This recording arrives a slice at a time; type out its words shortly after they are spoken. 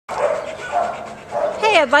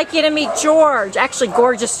I'd like you to meet George. Actually,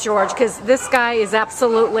 gorgeous George, because this guy is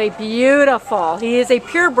absolutely beautiful. He is a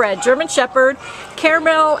purebred German Shepherd,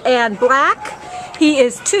 caramel and black. He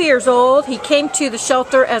is 2 years old. He came to the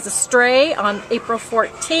shelter as a stray on April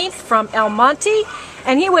 14th from Monte,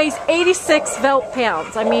 and he weighs 86 felt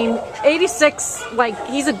pounds. I mean, 86, like,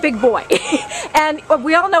 he's a big boy. And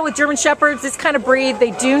we all know with German Shepherds, this kind of breed,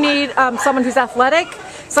 they do need someone who's athletic,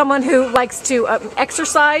 someone who likes to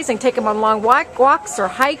exercise and take them on long walks or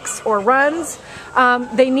hikes or runs.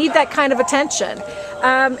 They need that kind of attention.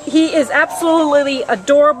 He is absolutely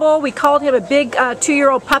adorable. We called him a big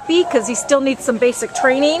 2-year-old puppy because he still needs some basic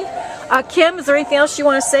training. Kim, is there anything else you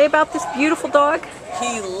want to say about this beautiful dog?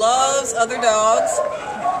 He loves other dogs,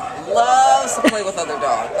 loves to play with other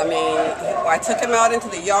dogs. I mean, I took him out into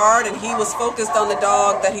the yard and he was focused on the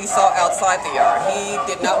dog that he saw outside the yard. He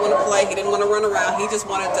did not want to play, he didn't want to run around, he just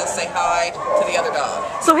wanted to say hi to the other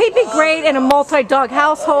dog. So he'd be great in a multi-dog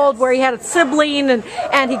household where he had a sibling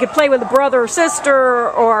and he could play with a brother or sister,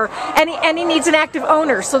 and he needs an active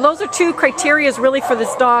owner. So those are two criteria really for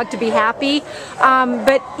this dog to be happy.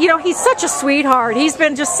 But you know, he's such a sweetheart. He's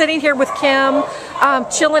been just sitting here with Kim,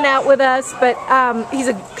 chilling out with us, but he's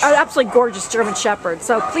an absolutely gorgeous German Shepherd.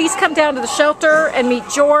 So please come down to the shelter and meet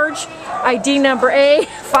George, ID number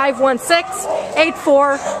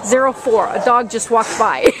A5168404. A dog just walked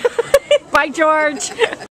by. Bye, George.